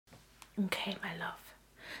Okay, my love.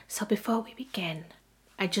 So before we begin,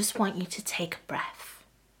 I just want you to take a breath.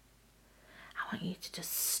 I want you to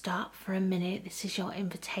just stop for a minute. This is your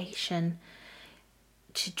invitation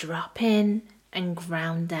to drop in and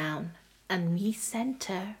ground down and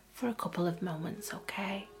recenter for a couple of moments,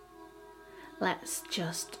 okay? Let's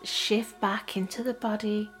just shift back into the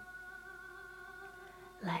body.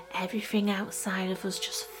 Let everything outside of us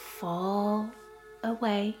just fall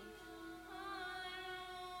away.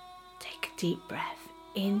 Take a deep breath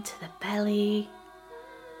into the belly.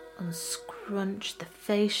 Unscrunch the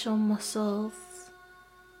facial muscles.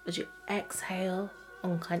 As you exhale,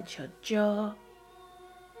 unclench your jaw.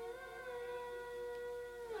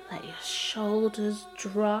 Let your shoulders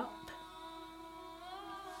drop.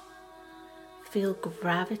 Feel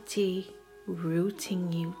gravity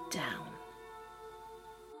rooting you down.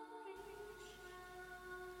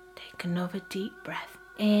 Take another deep breath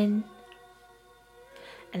in.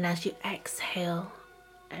 And as you exhale,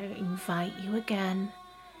 I invite you again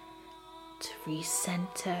to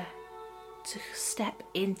recenter, to step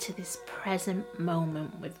into this present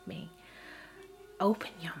moment with me.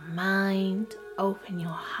 Open your mind, open your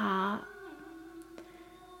heart,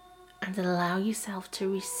 and allow yourself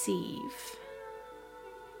to receive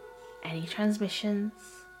any transmissions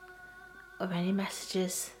or any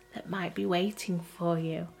messages that might be waiting for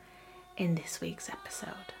you in this week's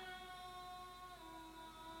episode.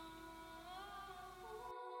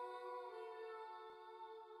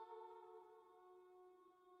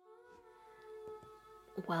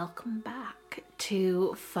 Welcome back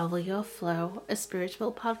to Follow Your Flow, a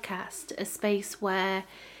spiritual podcast, a space where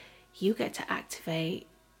you get to activate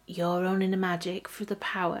your own inner magic through the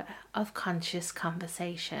power of conscious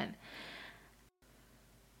conversation.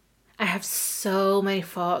 I have so many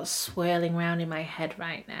thoughts swirling around in my head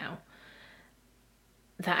right now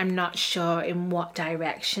that I'm not sure in what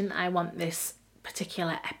direction I want this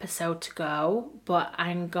particular episode to go, but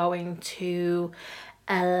I'm going to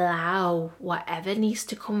allow whatever needs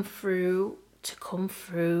to come through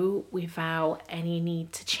without any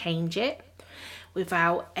need to change it,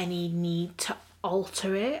 without any need to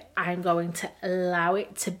alter it. I'm going to allow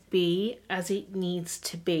it to be as it needs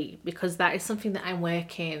to be, because that is something that I'm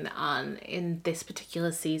working on in this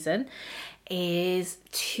particular season, is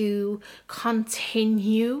to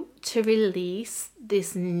continue to release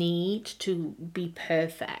this need to be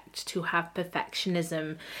perfect, to have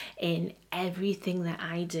perfectionism in everything that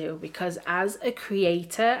I do. Because as a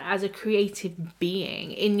creator, as a creative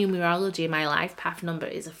being, in numerology, my life path number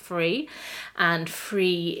is a 3, and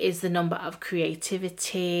 3 is the number of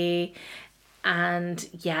creativity. And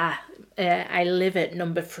I live at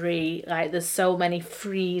number 3. Like, there's so many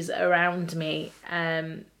 3s around me.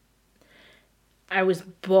 I was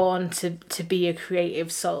born to be a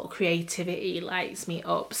creative soul. Creativity lights me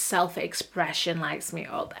up. Self-expression lights me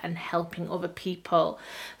up. And helping other people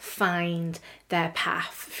find their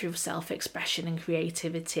path through self-expression and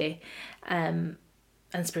creativity and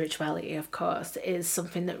spirituality, of course, is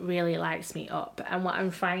something that really lights me up. And what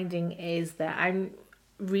I'm finding is that I'm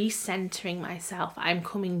recentering myself. I'm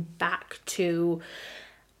coming back to,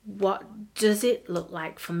 what does it look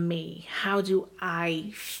like for me? How do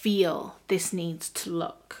I feel this needs to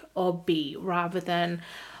look or be, rather than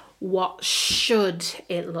what should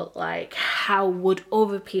it look like? How would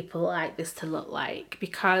other people like this to look like?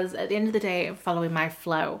 Because at the end of the day, I'm following my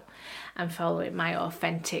flow. I'm following my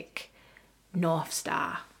authentic North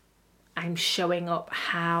Star. I'm showing up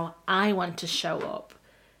how I want to show up,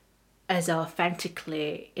 as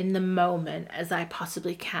authentically in the moment as I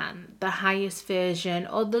possibly can, the highest version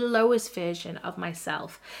or the lowest version of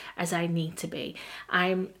myself as I need to be.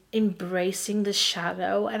 I'm embracing the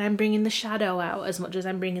shadow, and I'm bringing the shadow out as much as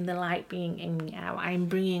I'm bringing the light being in me out. I'm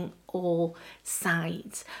bringing all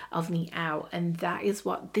sides of me out, and that is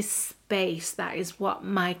what this space, that is what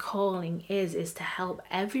my calling is to help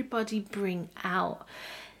everybody bring out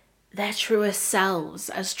their truest selves,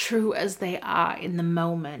 as true as they are in the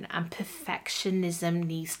moment. And perfectionism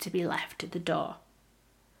needs to be left at the door.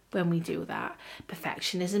 When we do that,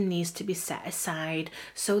 perfectionism needs to be set aside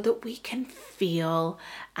so that we can feel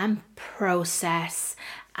and process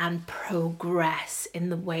and progress in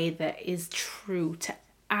the way that is true to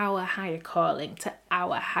our higher calling, to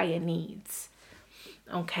our higher needs.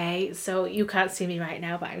 Okay, so you can't see me right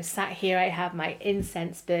now, but I'm sat here. I have my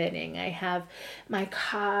incense burning. I have my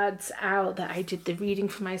cards out that I did the reading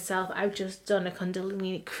for myself. I've just done a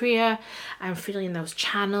Kundalini Kriya. I'm feeling those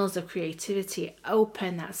channels of creativity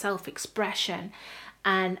open, that self-expression.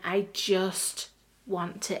 And I just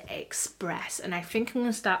want to express. And I think I'm going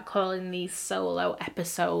to start calling these solo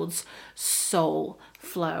episodes soul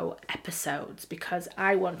flow episodes, because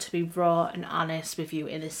I want to be raw and honest with you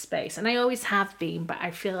in this space. And I always have been, but I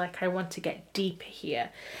feel like I want to get deeper here.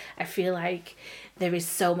 I feel like there is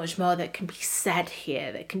so much more that can be said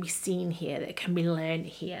here, that can be seen here, that can be learned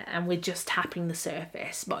here, and we're just tapping the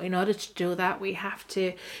surface. But in order to do that, we have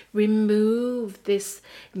to remove this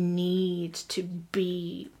need to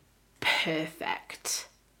be perfect.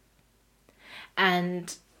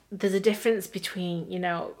 And there's a difference between,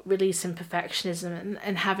 releasing perfectionism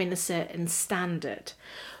and having a certain standard.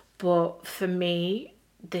 But for me,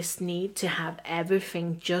 this need to have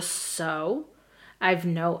everything just so, I've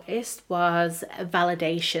noticed, was a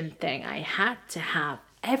validation thing. I had to have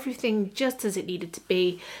everything just as it needed to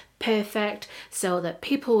be, perfect, so that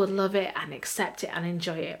people would love it and accept it and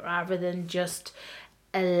enjoy it, rather than just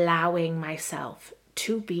allowing myself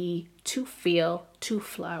to be, to feel, to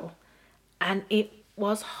flow. And it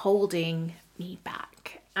was holding me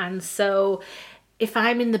back. And so if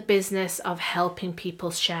I'm in the business of helping people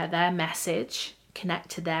share their message, connect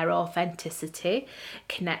to their authenticity,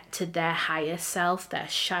 connect to their higher self, their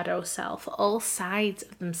shadow self, all sides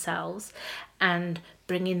of themselves, and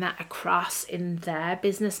bringing that across in their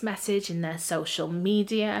business message, in their social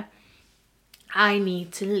media, I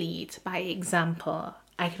need to lead by example.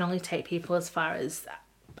 I can only take people as far as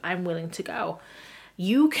I'm willing to go.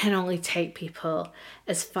 You can only take people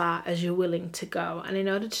as far as you're willing to go. And in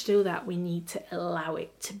order to do that, we need to allow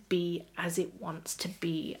it to be as it wants to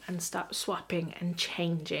be and stop swapping and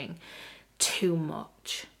changing too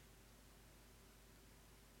much.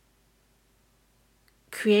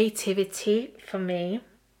 Creativity for me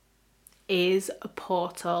is a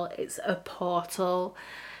portal. It's a portal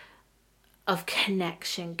of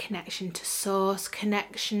connection to source,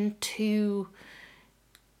 connection to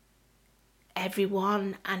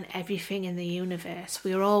everyone and everything in the universe.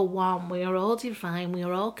 We are all one, we are all divine, we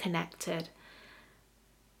are all connected.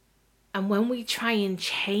 And when we try and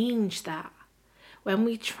change that, when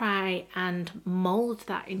we try and mold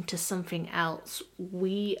that into something else,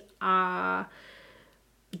 we are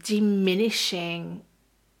diminishing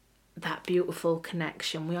that beautiful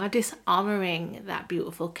connection. We are dishonoring that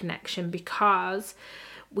beautiful connection, because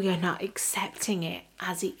we are not accepting it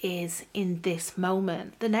as it is in this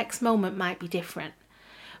moment. The next moment might be different,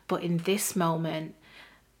 but in this moment,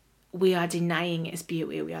 we are denying its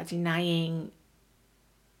beauty. We are denying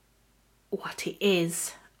what it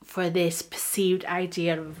is for this perceived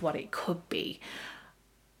idea of what it could be.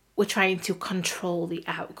 We're trying to control the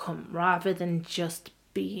outcome rather than just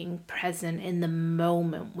being present in the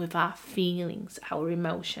moment with our feelings, our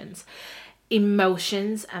emotions.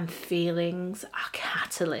 Emotions and feelings are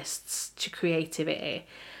catalysts to creativity,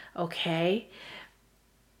 okay?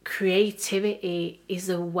 Creativity is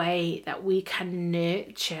a way that we can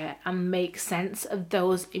nurture and make sense of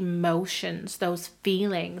those emotions, those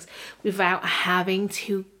feelings, without having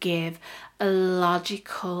to give a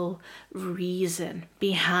logical reason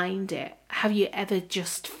behind it. Have you ever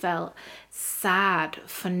just felt sad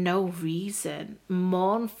for no reason,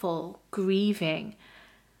 mournful, grieving,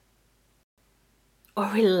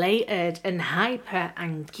 or elated and hyper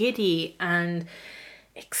and giddy and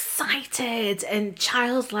excited and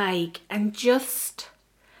childlike, and just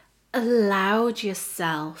allowed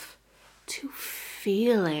yourself to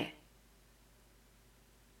feel it?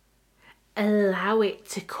 Allow it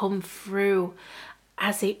to come through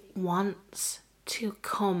as it wants to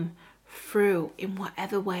come through, in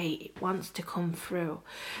whatever way it wants to come through.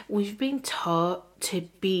 We've been taught to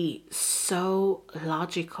be so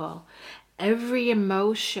logical. Every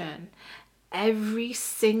emotion, every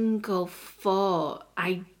single thought,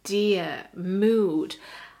 idea, mood,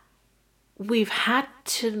 we've had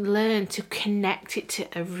to learn to connect it to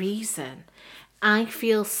a reason. I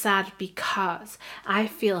feel sad because, I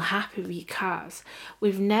feel happy because.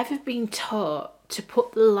 We've never been taught to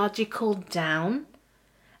put the logical down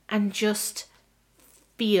and just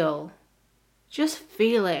feel. Just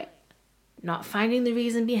feel it. Not finding the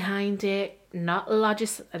reason behind it. I don't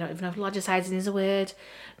even know if logicizing is a word.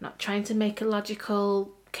 Not trying to make a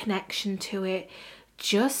logical connection to it.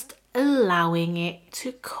 Just allowing it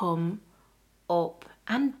to come up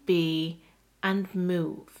and be and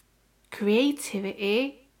move.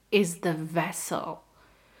 Creativity is the vessel.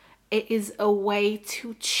 It is a way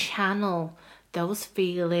to channel those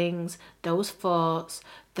feelings, those thoughts,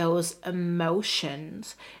 those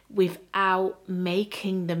emotions without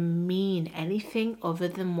making them mean anything other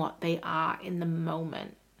than what they are in the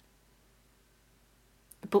moment.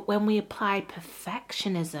 But when we apply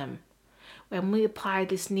perfectionism, when we apply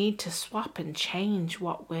this need to swap and change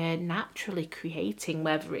what we're naturally creating,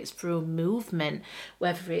 whether it's through movement,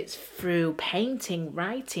 whether it's through painting,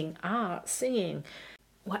 writing, art, singing,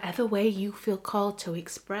 whatever way you feel called to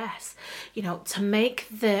express, to make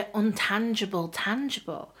the untangible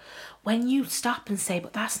tangible. When you stop and say,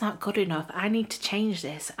 but that's not good enough, I need to change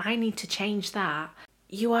this, I need to change that,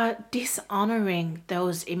 you are dishonoring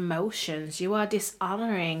those emotions. You are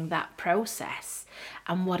dishonoring that process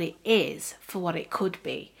and what it is for what it could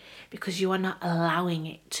be, because you are not allowing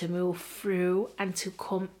it to move through and to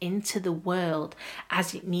come into the world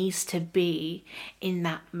as it needs to be in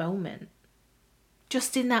that moment.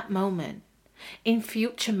 Just in that moment. In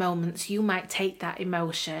future moments, you might take that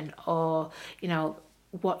emotion or,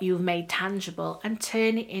 what you've made tangible and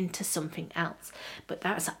turn it into something else. But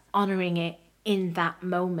that's honoring it in that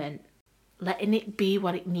moment, letting it be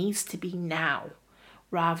what it needs to be now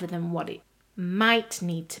rather than what it might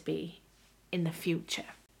need to be in the future.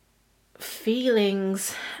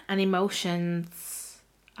 Feelings and emotions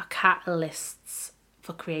are catalysts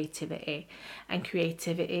for creativity, and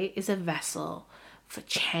creativity is a vessel for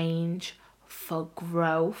change, for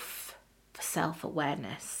growth, for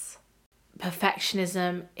self-awareness.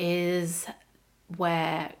 Perfectionism is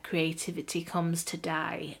where creativity comes to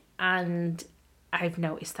die, and I've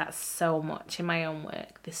noticed that so much in my own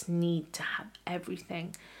work, this need to have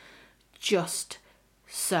everything just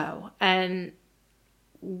so. And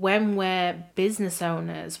when we're business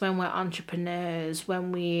owners, when we're entrepreneurs,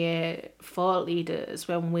 when we're thought leaders,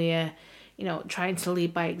 when we're, trying to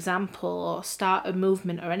lead by example or start a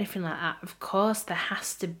movement or anything like that, of course there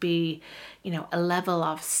has to be, a level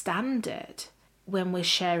of standard when we're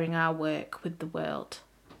sharing our work with the world.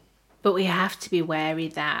 But we have to be wary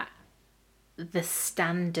that the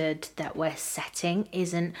standard that we're setting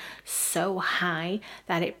isn't so high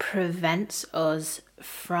that it prevents us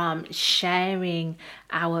from sharing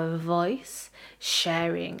our voice,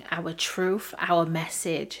 sharing our truth, our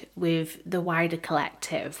message with the wider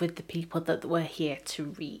collective, with the people that we're here to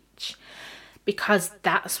reach. Because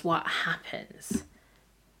that's what happens.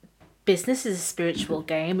 Business is a spiritual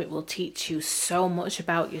game. It will teach you so much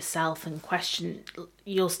about yourself, and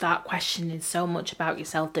you'll start questioning so much about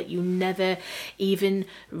yourself that you never even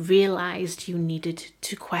realized you needed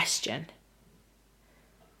to question.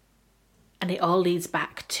 And it all leads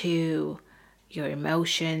back to your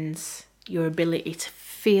emotions, your ability to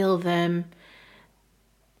feel them,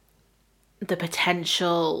 the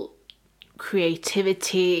potential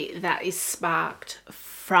creativity that is sparked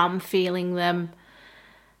from feeling them,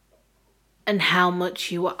 and how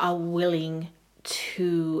much you are willing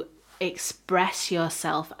to express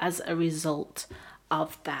yourself as a result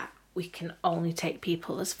of that. We can only take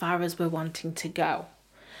people as far as we're wanting to go.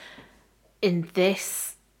 In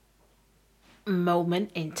this moment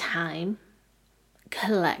in time,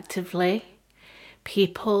 collectively,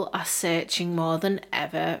 people are searching more than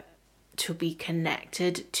ever to be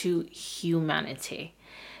connected to humanity.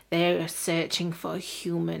 They are searching for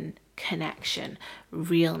human connection,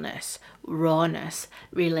 realness, rawness,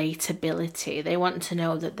 relatability. They want to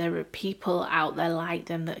know that there are people out there like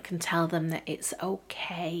them that can tell them that it's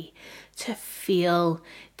okay to feel,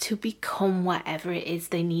 to become whatever it is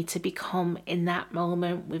they need to become in that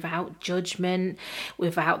moment, without judgment,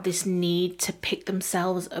 without this need to pick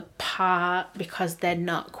themselves apart because they're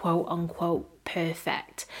not quote unquote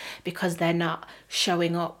perfect, because they're not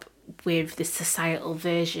showing up with this societal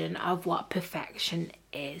version of what perfection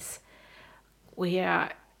is. We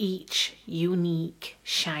are each unique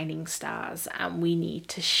shining stars, and we need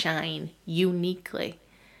to shine uniquely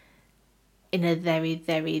in a very,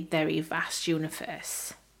 very, very vast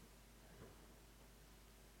universe.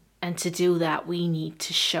 And to do that, we need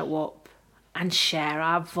to show up and share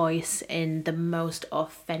our voice in the most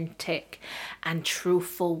authentic and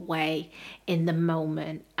truthful way in the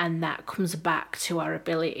moment. And that comes back to our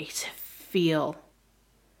ability to feel,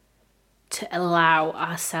 to allow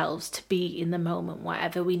ourselves to be in the moment,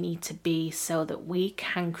 whatever we need to be, so that we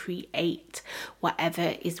can create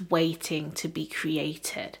whatever is waiting to be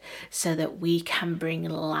created, so that we can bring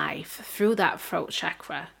life through that throat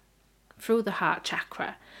chakra, through the heart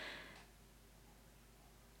chakra,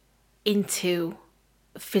 into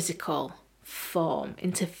physical form,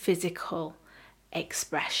 into physical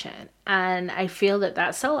expression. And I feel that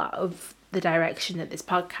that's a lot of the direction that this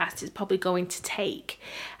podcast is probably going to take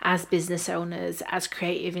as business owners, as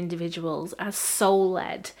creative individuals, as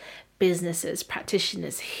soul-led businesses,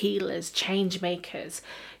 practitioners, healers, change makers.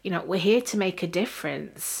 We're here to make a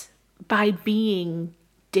difference by being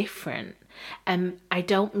different. I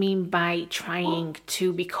don't mean by trying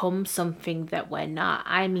to become something that we're not.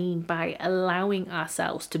 I mean by allowing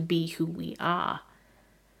ourselves to be who we are.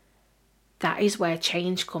 That is where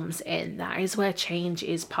change comes in. That is where change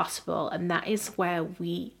is possible. And that is where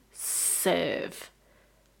we serve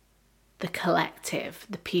the collective,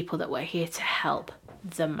 the people that we're here to help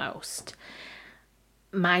the most.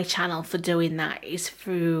 My channel for doing that is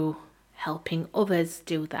through helping others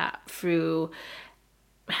do that, through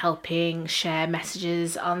helping share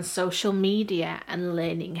messages on social media and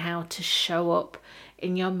learning how to show up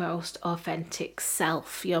in your most authentic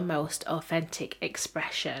self, your most authentic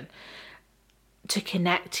expression, to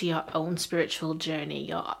connect to your own spiritual journey,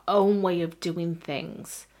 your own way of doing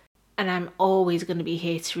things. And I'm always going to be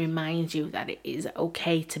here to remind you that it is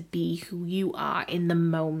okay to be who you are in the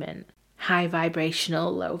moment. High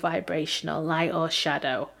vibrational, low vibrational, light or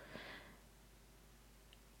shadow.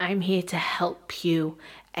 I'm here to help you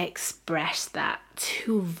express that,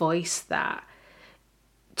 to voice that,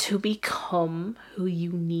 to become who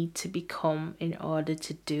you need to become in order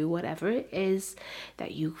to do whatever it is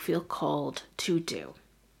that you feel called to do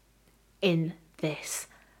in this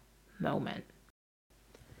moment.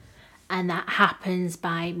 And that happens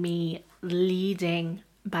by me leading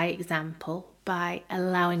by example, by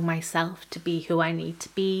allowing myself to be who I need to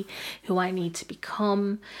be, who I need to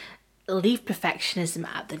become. Leave perfectionism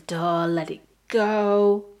at the door, let it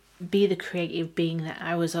go, be the creative being that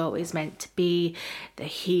I was always meant to be, the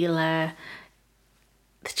healer,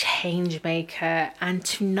 the change maker, and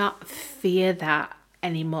to not fear that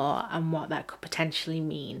anymore and what that could potentially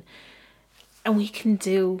mean. And we can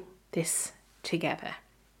do this together.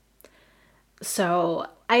 So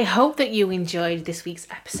I hope that you enjoyed this week's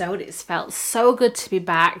episode. It's felt so good to be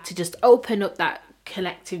back, to just open up that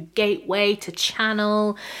collective gateway, to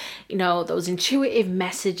channel, those intuitive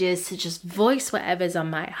messages, to just voice whatever's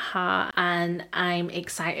on my heart. And I'm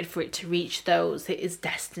excited for it to reach those it is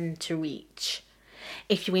destined to reach.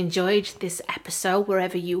 If you enjoyed this episode,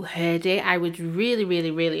 wherever you heard it, I would really,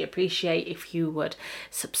 really, really appreciate if you would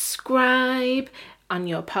subscribe on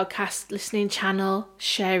your podcast listening channel,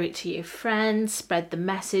 share it to your friends, spread the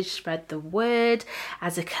message, spread the word.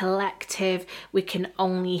 As a collective, we can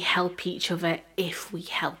only help each other if we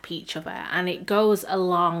help each other, and it goes a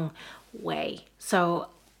long way. So,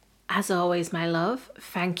 as always, my love,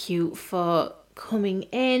 thank you for coming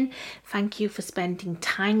in. Thank you for spending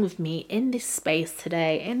time with me in this space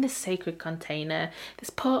today, in this sacred container, this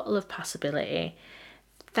portal of possibility.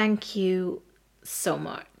 Thank you so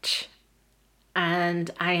much. And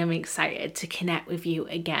I am excited to connect with you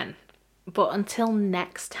again. But until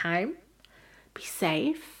next time, be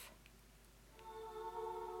safe,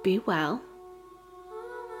 be well,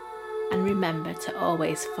 and remember to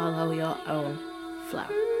always follow your own flow.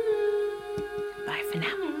 Bye for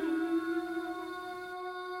now.